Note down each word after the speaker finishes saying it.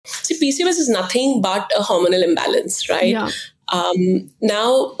PCOS is nothing but a hormonal imbalance, right? Yeah.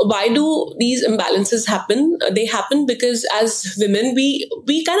 Now, why do these imbalances happen? They happen because as women, we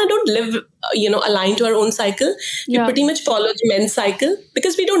kind of don't live, aligned to our own cycle. We Yeah. pretty much follow the men's cycle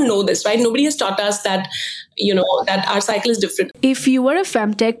because we don't know this, right? Nobody has taught us that, that our cycle is different. If you were a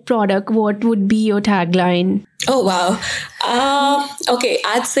femtech product, what would be your tagline? Oh, wow. Okay,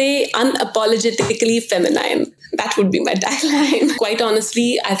 I'd say unapologetically feminine. That would be my tagline. Quite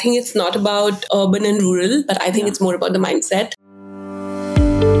honestly, I think it's not about urban and rural, but I think it's more about the mindset.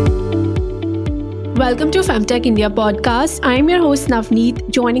 Welcome to Femtech India podcast. I'm your host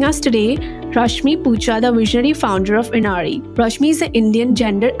Navneet. Joining us today, Rashmi Putcha, the visionary founder of Innari. Rashmi is an Indian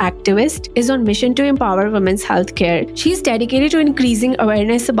gender activist, is on mission to empower women's healthcare. She is dedicated to increasing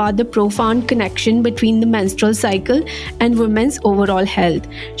awareness about the profound connection between the menstrual cycle and women's overall health,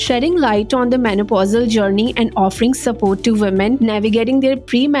 shedding light on the menopausal journey and offering support to women navigating their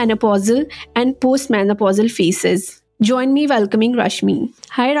premenopausal and postmenopausal phases. Join me welcoming Rashmi.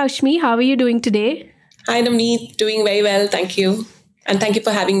 Hi Rashmi, how are you doing today? Hi Navneet, doing very well, thank you. And thank you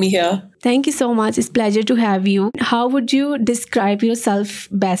for having me here. Thank you so much. It's a pleasure to have you. How would you describe yourself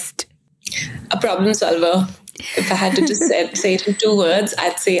best? A problem solver. If I had to just say it in 2 words,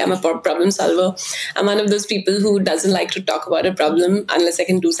 I'd say I'm a problem solver. I'm one of those people who doesn't like to talk about a problem unless I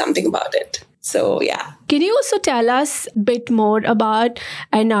can do something about it. So, yeah. Can you also tell us a bit more about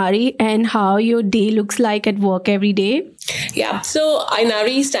Innari and how your day looks like at work every day? Yeah, so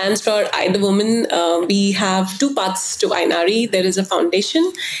Innari stands for I the Woman. We have 2 parts to Innari. There is a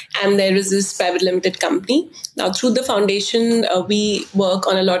foundation and there is this private limited company. Now, through the foundation, we work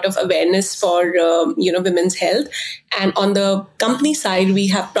on a lot of awareness for, women's health. And on the company side, we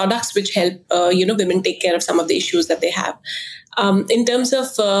have products which help, women take care of some of the issues that they have. In terms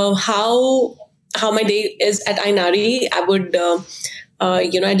of how my day is at Innari, I would,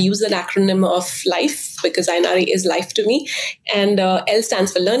 I'd use an acronym of LIFE because Innari is life to me. And L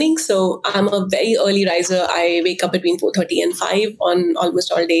stands for learning. So I'm a very early riser. I wake up between 4:30 and 5 on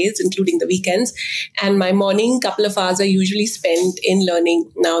almost all days, including the weekends. And my morning couple of hours are usually spent in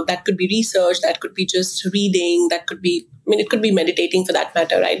learning. Now, that could be research, that could be just reading, that could be it could be meditating for that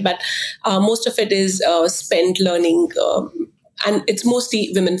matter, right? But most of it is spent learning. And it's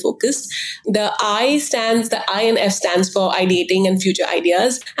mostly women focused. The I and F stands for ideating and future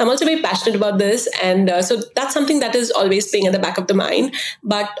ideas. I'm also very passionate about this. And so that's something that is always playing at the back of the mind.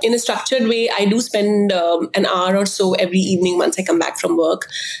 But in a structured way, I do spend an hour or so every evening once I come back from work.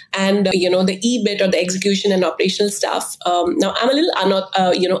 And, the E bit or the execution and operational stuff. Now, I'm a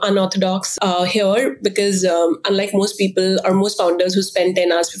little unorthodox here because unlike most people or most founders who spend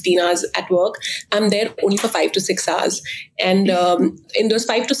 10 hours, 15 hours at work, I'm there only for 5 to 6 hours. And in those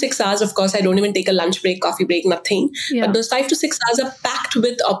 5 to 6 hours, of course, I don't even take a lunch break, coffee break, nothing. Yeah. But those 5 to 6 hours are packed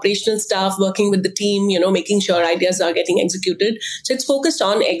with operational stuff, working with the team, making sure ideas are getting executed. So it's focused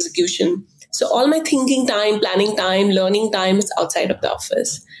on execution. So all my thinking time, planning time, learning time is outside of the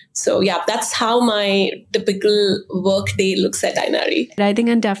office. So yeah, that's how my typical work day looks at Innari. I think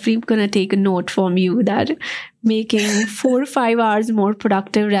I'm definitely going to take a note from you that making 4 or 5 hours more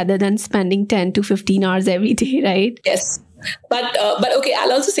productive rather than spending 10 to 15 hours every day, right? Yes. But okay,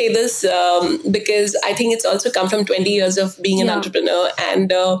 I'll also say this because I think it's also come from 20 years of being an entrepreneur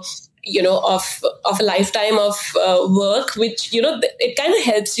and of a lifetime of work, which, it kind of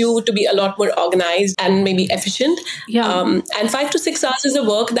helps you to be a lot more organized and maybe efficient. Yeah. And 5 to 6 hours is a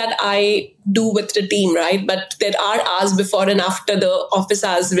work that I do with the team, right? But there are hours before and after the office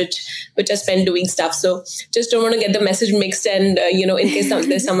hours, which I spend doing stuff. So just don't want to get the message mixed. And, in case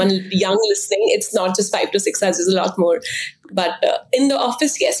there's someone young listening, it's not just 5 to 6 hours, it's a lot more. But in the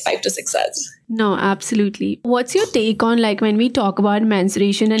office, yes, 5 to 6 hours. No, absolutely. What's your take on when we talk about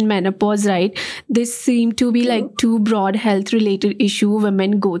menstruation and menopause, right? This seem to be 2 broad health related issues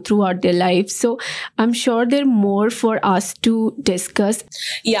women go throughout their lives. So I'm sure there are more for us to discuss.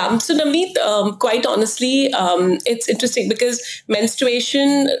 Yeah. So Navneet, quite honestly, it's interesting because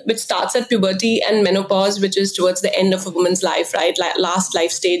menstruation, which starts at puberty, and menopause, which is towards the end of a woman's life, right? Last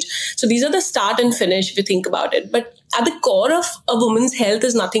life stage. So these are the start and finish if you think about it. But at the core of a woman's health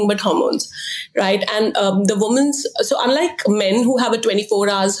is nothing but hormones, right? And so unlike men who have a 24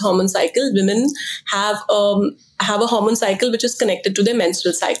 hours hormone cycle, women have a hormone cycle which is connected to their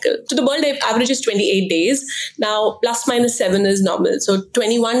menstrual cycle. So the world average is 28 days. Now, plus minus 7 is normal. So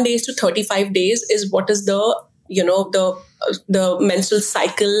 21 days to 35 days is what is the menstrual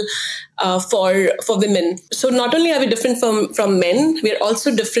cycle for women. So not only are we different from men, we are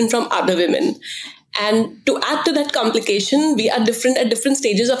also different from other women. And to add to that complication, we are different at different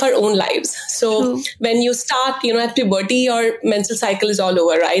stages of our own lives. So True. when you start, at puberty, your menstrual cycle is all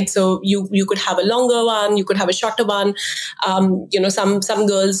over, right? So you could have a longer one, you could have a shorter one. Some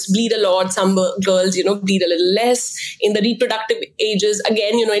girls bleed a lot, some girls, bleed a little less. In the reproductive ages,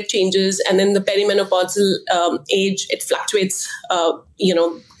 again, it changes. And then the perimenopausal age, it fluctuates,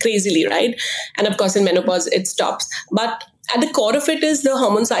 crazily, right? And of course, in menopause, it stops. But at the core of it is the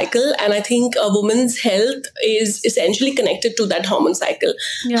hormone cycle. And I think a woman's health is essentially connected to that hormone cycle.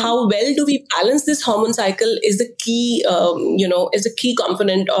 Yeah. How well do we balance this hormone cycle is the key, is a key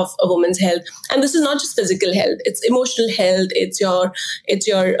component of a woman's health. And this is not just physical health, it's emotional health, it's your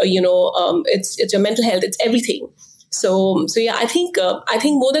mental health, it's everything. So yeah, I think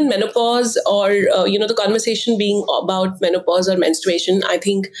more than menopause or the conversation being about menopause or menstruation, I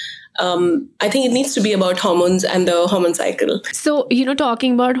think it needs to be about hormones and the hormone cycle. So,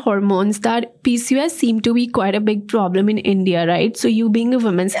 talking about hormones, that PCOS seemed to be quite a big problem in India, right? So you being a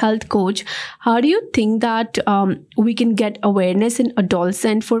women's health coach, how do you think that we can get awareness in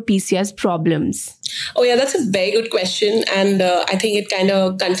adolescent for PCOS problems? Oh, yeah, that's a very good question. And I think it kind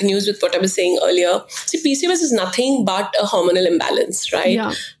of continues with what I was saying earlier. See, PCOS is nothing but a hormonal imbalance, right?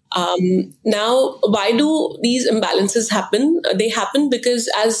 Yeah. Now, why do these imbalances happen? They happen because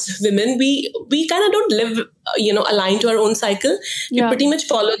as women, we kind of don't live, aligned to our own cycle. Yeah. We pretty much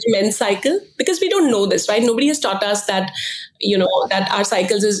follow the men's cycle because we don't know this, right? Nobody has taught us that, that our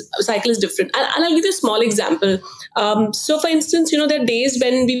cycle is different. And I'll give you a small example. So for instance, there are days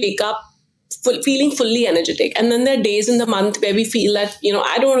when we wake up feeling fully energetic. And then there are days in the month where we feel that,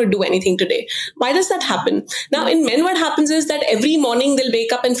 I don't want to do anything today. Why does that happen? Now, in men, what happens is that every morning they'll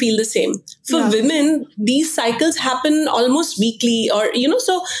wake up and feel the same. For women, these cycles happen almost weekly or,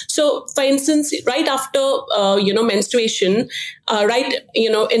 so for instance, right after, menstruation,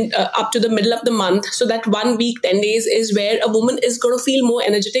 up to the middle of the month. So that 1 week, 10 days is where a woman is going to feel more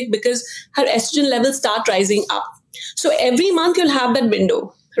energetic because her estrogen levels start rising up. So every month you'll have that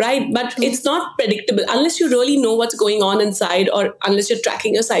window. Right. But it's not predictable unless you really know what's going on inside or unless you're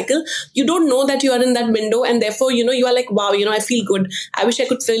tracking your cycle. You don't know that you are in that window. And therefore, you are like, wow, I feel good. I wish I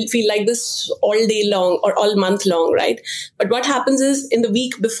could feel like this all day long or all month long. Right. But what happens is in the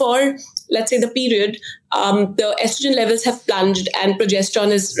week before, let's say the period, the estrogen levels have plunged and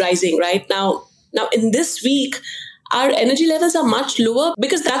progesterone is rising. Right now in this week, our energy levels are much lower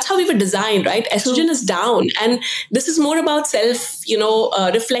because that's how we were designed, right? Estrogen is down. And this is more about self,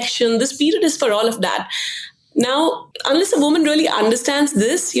 reflection. This period is for all of that. Now, unless a woman really understands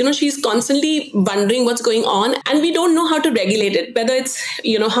this, she's constantly wondering what's going on and we don't know how to regulate it, whether it's,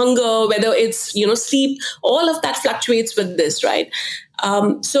 hunger, whether it's, sleep, all of that fluctuates with this, right?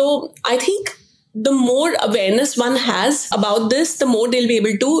 So I think the more awareness one has about this, the more they'll be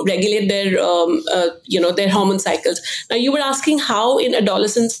able to regulate their, their hormone cycles. Now, you were asking how in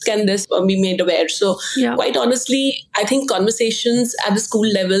adolescence can this be made aware? So quite honestly, I think conversations at the school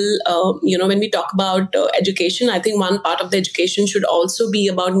level, when we talk about education, I think one part of the education should also be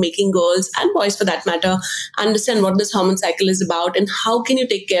about making girls and boys for that matter, understand what this hormone cycle is about and how can you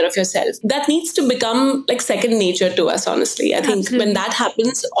take care of yourself. That needs to become like second nature to us, honestly. I think when that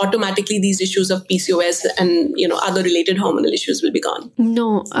happens, automatically these issues of PCOS and other related hormonal issues will be gone.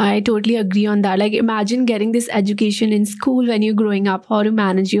 No, I totally agree on that. Like imagine getting this education in school when you're growing up, how to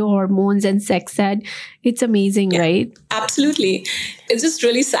manage your hormones and sex ed. It's amazing, right? Absolutely. It's just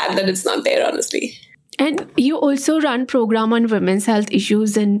really sad that it's not there, honestly. And you also run program on women's health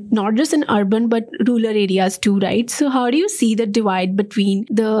issues and not just in urban but rural areas too, right? So how do you see the divide between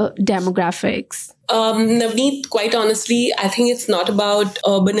the demographics? Navneet, quite honestly, I think it's not about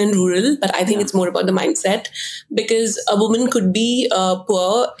urban and rural, but I think it's more about the mindset because a woman could be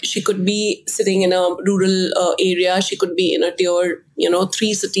poor. She could be sitting in a rural area. She could be in a tier,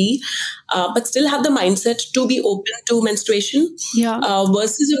 3 city, but still have the mindset to be open to menstruation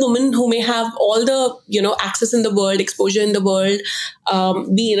versus a woman who may have all the, access in the world, exposure in the world,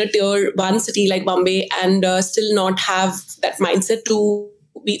 be in a tier 1 city like Bombay and still not have that mindset to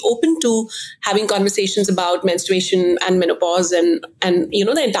be open to having conversations about menstruation and menopause and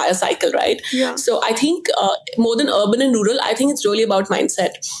the entire cycle, right? Yeah. So I think more than urban and rural, I think it's really about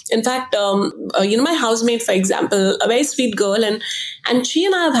mindset. In fact, my housemate, for example, a very sweet girl, and she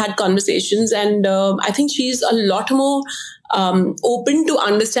and I have had conversations, and I think she's a lot more open to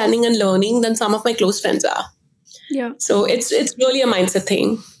understanding and learning than some of my close friends are. Yeah. So it's really a mindset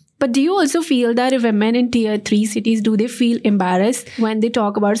thing. But do you also feel that women in tier 3 cities, do they feel embarrassed when they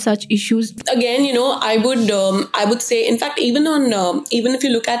talk about such issues? Again, I would say, in fact, even if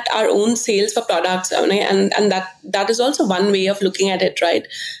you look at our own sales for products, and that is also one way of looking at it, right?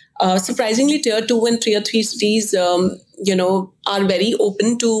 surprisingly, tier 2 and tier 3 cities, are very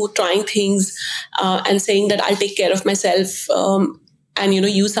open to trying things and saying that I'll take care of myself. And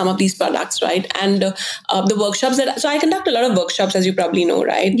use some of these products, right? And the workshops so I conduct a lot of workshops, as you probably know,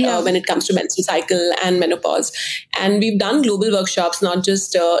 right? Yeah. When it comes to menstrual cycle and menopause, and we've done global workshops, not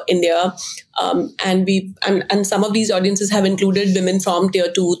just India. And some of these audiences have included women from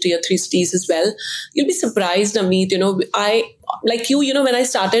tier 2, tier 3 cities as well. You'll be surprised, Amit. I, like you, when I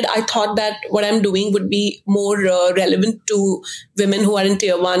started, I thought that what I'm doing would be more relevant to women who are in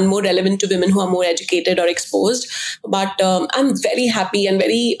tier 1, more relevant to women who are more educated or exposed. But I'm very happy and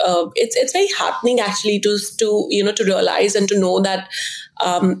very, it's very heartening actually to realize and to know that,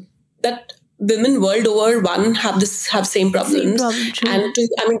 that women world over have same problems. And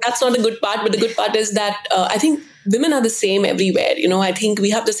that's not the good part, but the good part is that I think women are the same everywhere. I think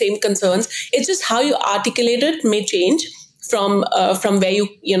we have the same concerns. It's just how you articulate it may change from where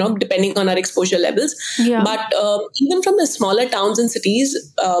depending on our exposure levels. Yeah. But even from the smaller towns and cities,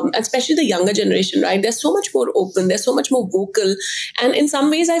 especially the younger generation, right? They're so much more open. They're so much more vocal. And in some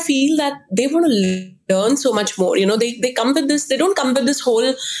ways, I feel that they want to learn so much more. They come with this. They don't come with this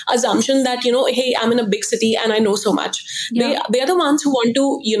whole assumption that, hey, I'm in a big city and I know so much. Yeah. They are the ones who want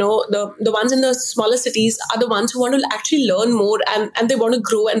to, the ones in the smaller cities are the ones who want to actually learn more, and they want to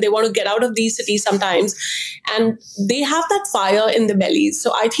grow, and they want to get out of these cities sometimes. And they have that fire in their bellies.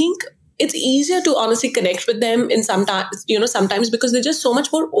 So I think it's easier to honestly connect with them in sometimes because they're just so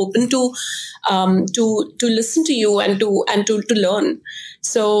much more open to listen to you and to learn.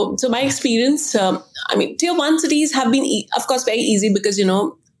 So my experience, tier 1 cities have been, of course, very easy because,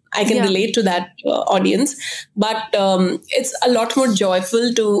 I can relate to that audience. But it's a lot more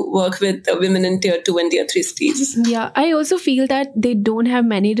joyful to work with women in tier 2 and tier 3 cities. Yeah, I also feel that they don't have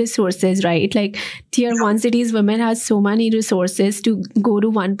many resources, right? Like tier 1 cities, women have so many resources to go to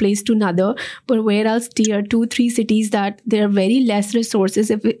one place to another. But whereas tier 2, 3 cities, that there are very less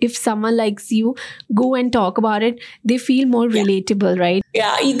resources. If someone likes you, go and talk about it, they feel more relatable, right?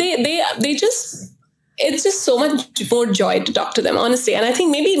 Yeah, they just... It's just so much more joy to talk to them, honestly. And I think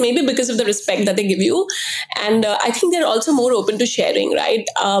maybe because of the respect that they give you. And I think they're also more open to sharing, right?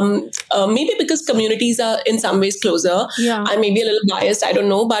 Maybe because communities are in some ways closer. Yeah. I may be a little biased, I don't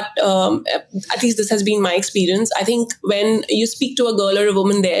know. But at least this has been my experience. I think when you speak to a girl or a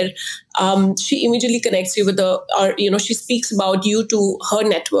woman there, she immediately connects you with she speaks about you to her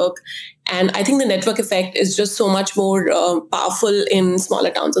network. And I think the network effect is just so much more powerful in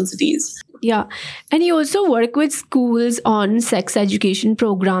smaller towns and cities. Yeah. And you also work with schools on sex education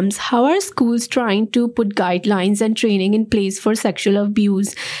programs. How are schools trying to put guidelines and training in place for sexual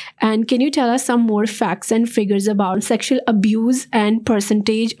abuse? And can you tell us some more facts and figures about sexual abuse and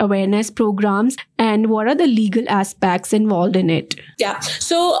percentage awareness programs? And what are the legal aspects involved in it? Yeah.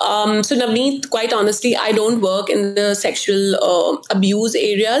 So Navneet, quite honestly, I don't work in the sexual abuse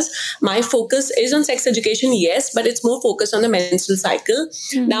areas. My focus is on sex education, yes, but it's more focused on the menstrual cycle.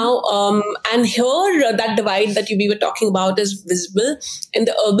 Mm-hmm. Now, and here, that divide that we were talking about is visible. In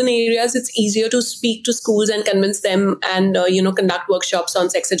the urban areas, it's easier to speak to schools and convince them and, conduct workshops on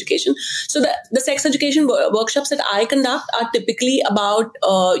sex education. So the sex education workshops that I conduct are typically about,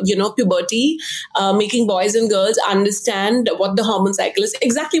 puberty, making boys and girls understand what the hormone cycle is.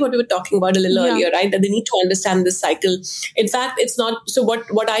 Exactly what we were talking about a little earlier, right? That they need to understand this cycle. In fact, it's not... So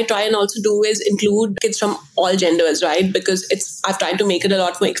what I try and also do is include kids from all genders, right? Because I've tried to make it a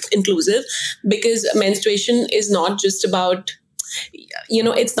lot more inclusive. Because menstruation is not just about,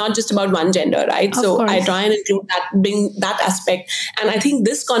 it's not just about one gender, right? So I try and include bring that aspect. And I think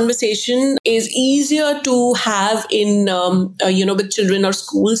this conversation is easier to have in, with children or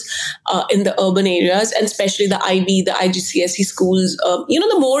schools in the urban areas, and especially the IB, the IGCSE schools,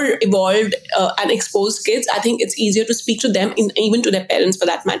 the more evolved and exposed kids. I think it's easier to speak to them, even to their parents for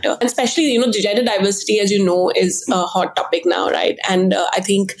that matter. And especially, gender diversity, as you know, is a hot topic now, right? And I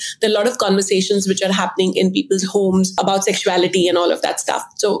think there are a lot of conversations which are happening in people's homes about sexuality and all of that stuff.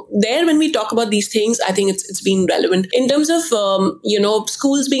 So there, when we talk about these things, I think it's been relevant. In terms of,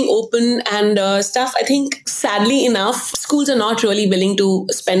 schools being open and stuff, I think sadly enough, schools are not really willing to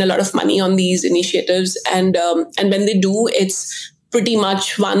spend a lot of money on these initiatives. And when they do, it's pretty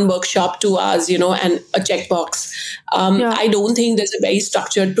much one workshop, 2 hours, and a checkbox. I don't think there's a very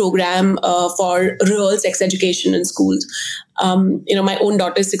structured program for rural sex education in schools. My own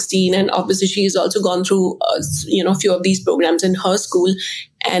daughter is 16, and obviously she has also gone through, a few of these programs in her school.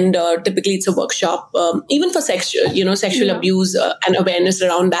 And typically it's a workshop, even for sexual abuse and awareness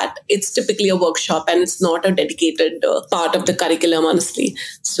around that. It's typically a workshop, and it's not a dedicated part of the curriculum, honestly.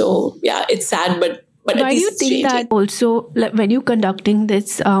 So yeah, it's sad, but but at Why do least you it's think changing. that also, like, when you're conducting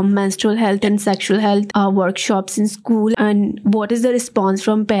this menstrual health and sexual health workshops in school, and what is the response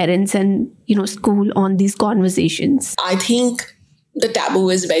from parents and school on these conversations? I think the taboo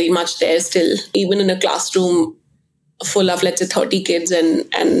is very much there still, even in a classroom full of, let's say, 30 kids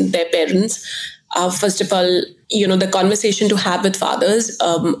and their parents. First of all, the conversation to have with fathers,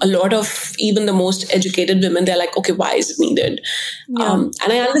 a lot of even the most educated women, they're like, okay, why is it needed? Yeah.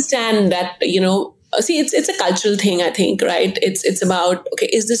 And I understand that, see, it's a cultural thing, I think, right? It's about, okay,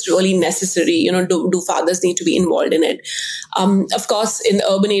 is this really necessary? Do fathers need to be involved in it? Of course, in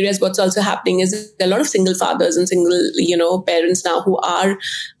the urban areas, what's also happening is there are a lot of single fathers and single, parents now who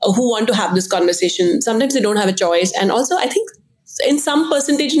want to have this conversation. Sometimes they don't have a choice. And also, I think in some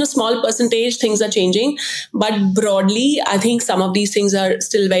percentage, in a small percentage, things are changing. But broadly, I think some of these things are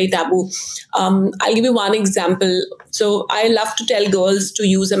still very taboo. I'll give you one example. So I love to tell girls to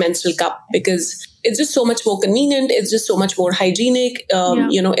use a menstrual cup because it's just so much more convenient. It's just so much more hygienic.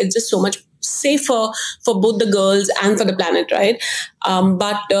 It's just so much safer for both the girls and for the planet, right?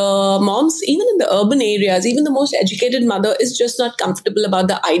 But moms, even in the urban areas, even the most educated mother is just not comfortable about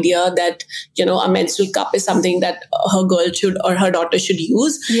the idea that, a menstrual cup is something that her girl should or her daughter should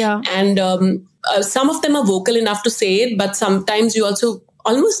use. Yeah. And some of them are vocal enough to say it, but sometimes you also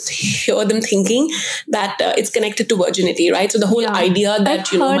almost hear them thinking that it's connected to virginity, right? So the whole idea that,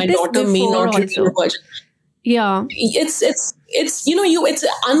 I've heard my this daughter may before not remain a also. virgin. Yeah. It's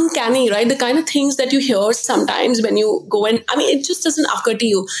uncanny, right? The kind of things that you hear sometimes when you go and, I mean, it just doesn't occur to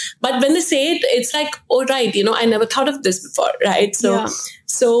you. But when they say it, it's like, oh, right, I never thought of this before, right?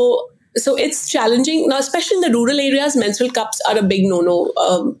 So it's challenging now, especially in the rural areas. Menstrual cups are a big no-no.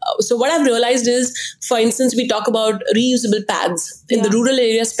 So what I've realized is, for instance, we talk about reusable pads in the rural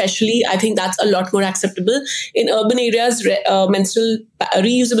areas, especially. I think that's a lot more acceptable. In urban areas,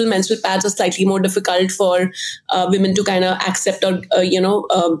 reusable menstrual pads are slightly more difficult for women to kind of accept or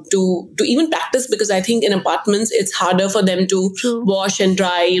to even practice, because I think in apartments it's harder for them to wash and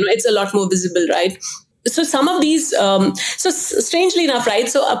dry. It's a lot more visible, right? So some of these, strangely enough, right?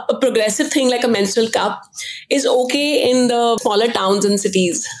 So a progressive thing like a menstrual cup is okay in the smaller towns and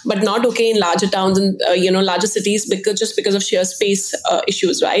cities, but not okay in larger towns and larger cities, because of sheer space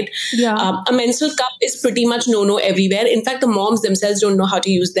issues, right? Yeah. A menstrual cup is pretty much no everywhere. In fact, the moms themselves don't know how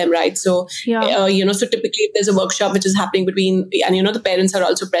to use them, right? So so typically if there's a workshop which is happening between, and the parents are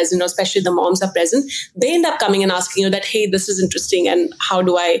also present, or especially the moms are present, they end up coming and asking that, hey, this is interesting, and how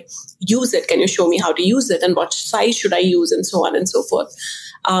do I use it? Can you show me how to use it, and what size should I use, and so on and so forth.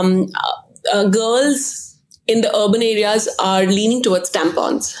 Girls in the urban areas are leaning towards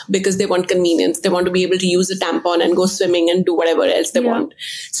tampons because they want convenience. They want to be able to use a tampon and go swimming and do whatever else they want.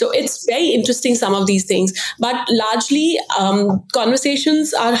 So it's very interesting, some of these things. But largely,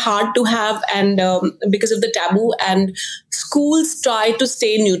 conversations are hard to have, and because of the taboo, and schools try to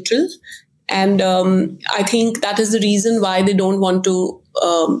stay neutral. And I think that is the reason why they don't want to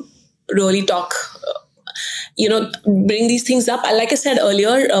really talk, bring these things up. Like I said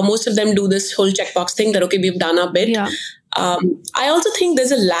earlier, most of them do this whole checkbox thing that, okay, we've done our bit. I also think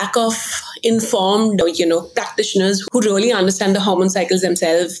there's a lack of informed, practitioners who really understand the hormone cycles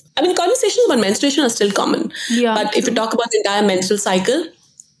themselves. I mean, conversations about menstruation are still common. But if you talk about the entire menstrual cycle,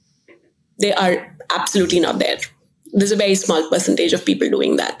 they are absolutely not there. There's a very small percentage of people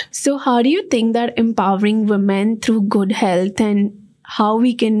doing that. So how do you think that empowering women through good health, and how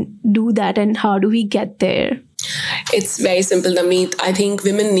we can do that, and how do we get there? It's very simple, Navneet. I think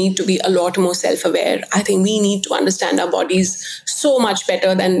women need to be a lot more self-aware. I think we need to understand our bodies so much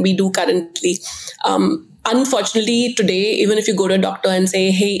better than we do currently. Unfortunately, today, even if you go to a doctor and say,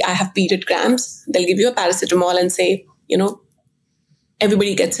 hey, I have period cramps, they'll give you a paracetamol and say,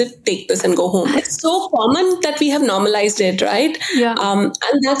 everybody gets it, take this and go home. It's so common that we have normalized it, right? And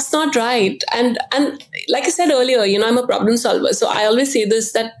that's not right. And like I said earlier, I'm a problem solver. So I always say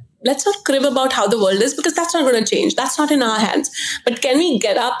this, that let's not crib about how the world is, because that's not going to change. That's not in our hands. But can we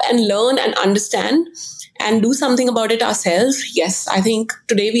get up and learn and understand and do something about it ourselves? Yes, I think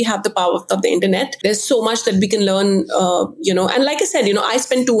today we have the power of the internet. There's so much that we can learn, and like I said, I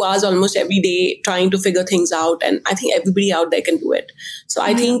spend 2 hours almost every day trying to figure things out. And I think everybody out there can do it. So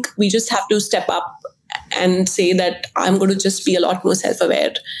I think we just have to step up and say that I'm going to just be a lot more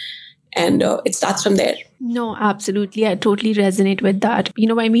self-aware. And it starts from there. No, absolutely. I totally resonate with that.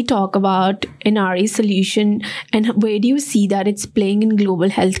 When we talk about Innari's solution, and where do you see that it's playing in global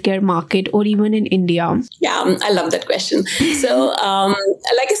healthcare market or even in India? Yeah, I love that question. So,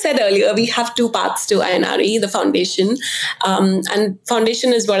 like I said earlier, we have 2 paths to Innari, the foundation. And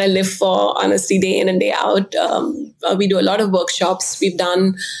foundation is what I live for, honestly, day in and day out. We do a lot of workshops. We've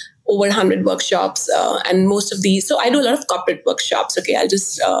done over 100 workshops, and most of these. So I do a lot of corporate workshops. Okay, I'll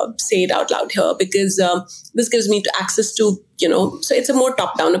just say it out loud here because this gives me access to, so it's a more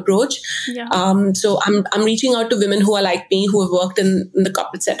top-down approach. Yeah. So I'm reaching out to women who are like me, who have worked in the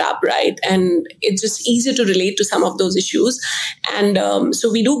corporate setup, right? And it's just easier to relate to some of those issues. And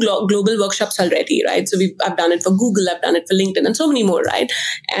so we do global workshops already, right? So I've done it for Google, I've done it for LinkedIn, and so many more, right?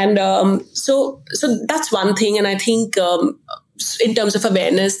 And so that's one thing. And I think in terms of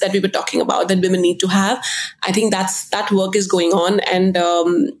awareness that we were talking about that women need to have, I think that work is going on, and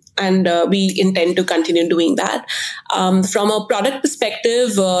we intend to continue doing that. From a product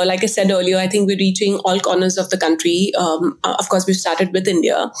perspective, like I said earlier, I think we're reaching all corners of the country. Of course, we've started with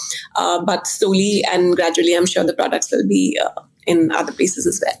India, but slowly and gradually, I'm sure the products will be in other places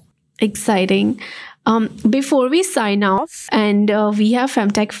as well. Exciting. Before we sign off, and we have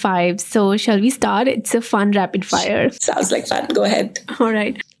Femtech 5, so shall we start? It's a fun rapid fire. Sounds like fun. Go ahead. All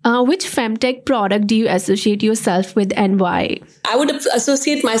right. Which Femtech product do you associate yourself with, and why? I would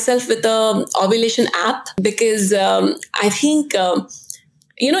associate myself with the ovulation app because I think,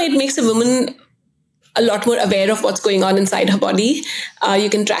 it makes a woman a lot more aware of what's going on inside her body. You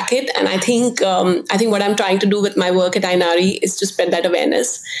can track it. And I think what I'm trying to do with my work at Innari is to spread that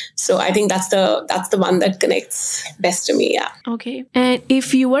awareness. So I think that's the one that connects best to me. Yeah. Okay. And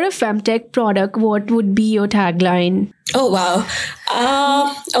if you were a Femtech product, what would be your tagline? Oh, wow.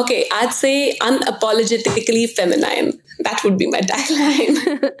 Okay. I'd say unapologetically feminine. That would be my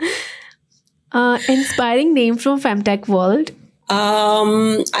tagline. Inspiring name from Femtech world?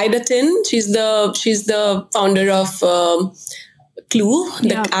 Ida Tin, she's the founder of Clue,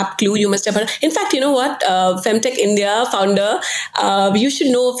 the app Clue. You must have heard. In fact, you know what? Femtech India founder. You should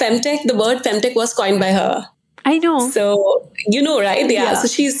know Femtech. The word Femtech was coined by her. I know. So right? Yeah. So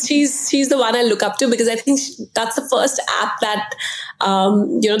she's the one I look up to because I think that's the first app that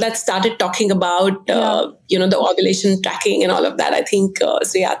that started talking about the ovulation tracking and all of that. I think so.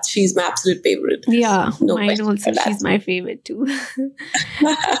 Yeah, she's my absolute favorite. Yeah, no mine also. She's my favorite too.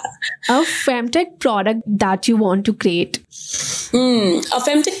 A Femtech product that you want to create. A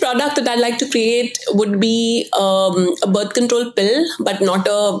Femtech product that I'd like to create would be a birth control pill, but not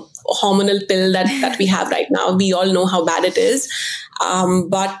a hormonal pill that we have right now. We all know how bad it is.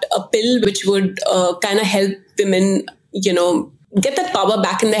 But a pill which would kind of help women, get that power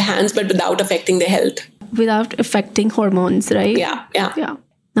back in their hands, but without affecting their health. Without affecting hormones, right? Yeah.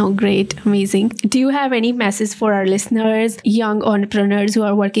 Oh, great. Amazing. Do you have any message for our listeners, young entrepreneurs who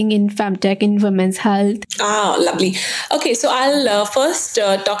are working in Femtech in women's health? Lovely. Okay, so I'll first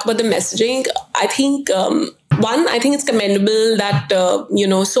talk about the messaging. I think I think it's commendable that,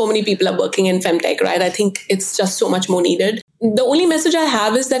 so many people are working in Femtech, right? I think it's just so much more needed. The only message I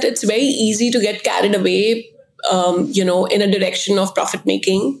have is that it's very easy to get carried away, in a direction of profit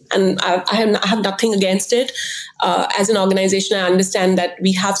making. And I have nothing against it. As an organization, I understand that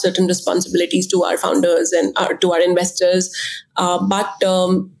we have certain responsibilities to our founders and to our investors. But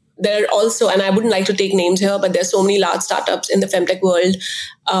there are also, and I wouldn't like to take names here, but there's so many large startups in the Femtech world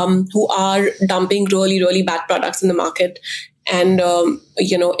who are dumping really, really bad products in the market. And,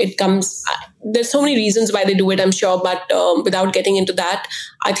 it comes, there's so many reasons why they do it, I'm sure. But without getting into that,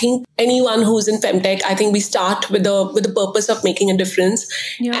 I think anyone who's in Femtech, I think we start with the purpose of making a difference.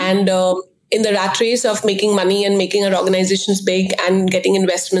 Yeah. And in the rat race of making money and making our organizations big and getting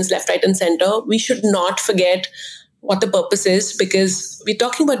investments left, right, and center, we should not forget what the purpose is, because we're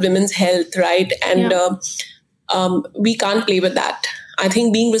talking about women's health, right? And we can't play with that. I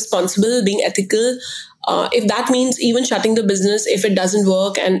think being responsible, being ethical, if that means even shutting the business if it doesn't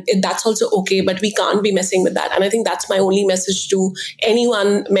work, and that's also okay, but we can't be messing with that. And I think that's my only message to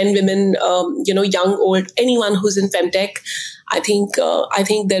anyone, men, women, young, old, anyone who's in Femtech. I think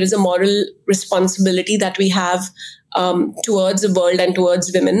there is a moral responsibility that we have towards the world and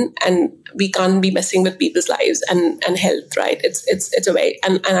towards women, and we can't be messing with people's lives and health, right? It's a way.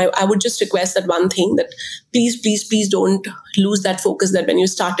 And I would just request that one thing, that please don't lose that focus that when you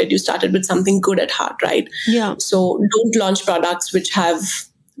started with something good at heart, right? Yeah. So don't launch products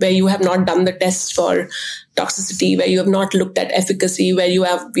where you have not done the tests for toxicity, where you have not looked at efficacy, where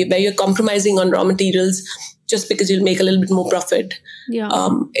you're compromising on raw materials just because you'll make a little bit more profit. Yeah.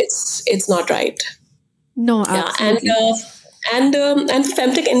 It's not right. No, absolutely. Yeah, and for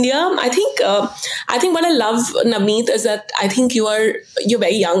Femtech India, I think what I love, Navneet, is that I think you're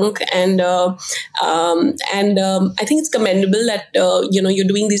very young, and I think it's commendable that you're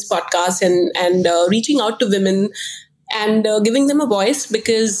doing these podcasts and reaching out to women and giving them a voice,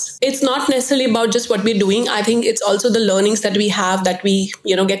 because it's not necessarily about just what we're doing. I think it's also the learnings that we have that we,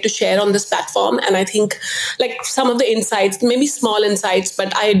 get to share on this platform. And I think like some of the insights, maybe small insights,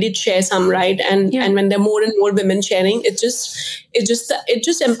 but I did share some, right? And when there are more and more women sharing, it just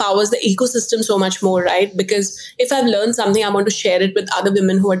empowers the ecosystem so much more, right? Because if I've learned something, I want to share it with other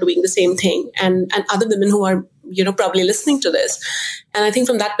women who are doing the same thing, and other women who are, probably listening to this. And I think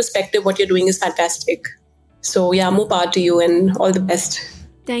from that perspective, what you're doing is fantastic. So yeah, more power to you and all the best.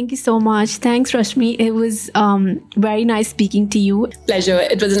 Thank you so much. Thanks, Rashmi. It was very nice speaking to you. Pleasure.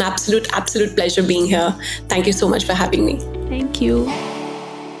 It was an absolute pleasure being here. Thank you so much for having me. Thank you.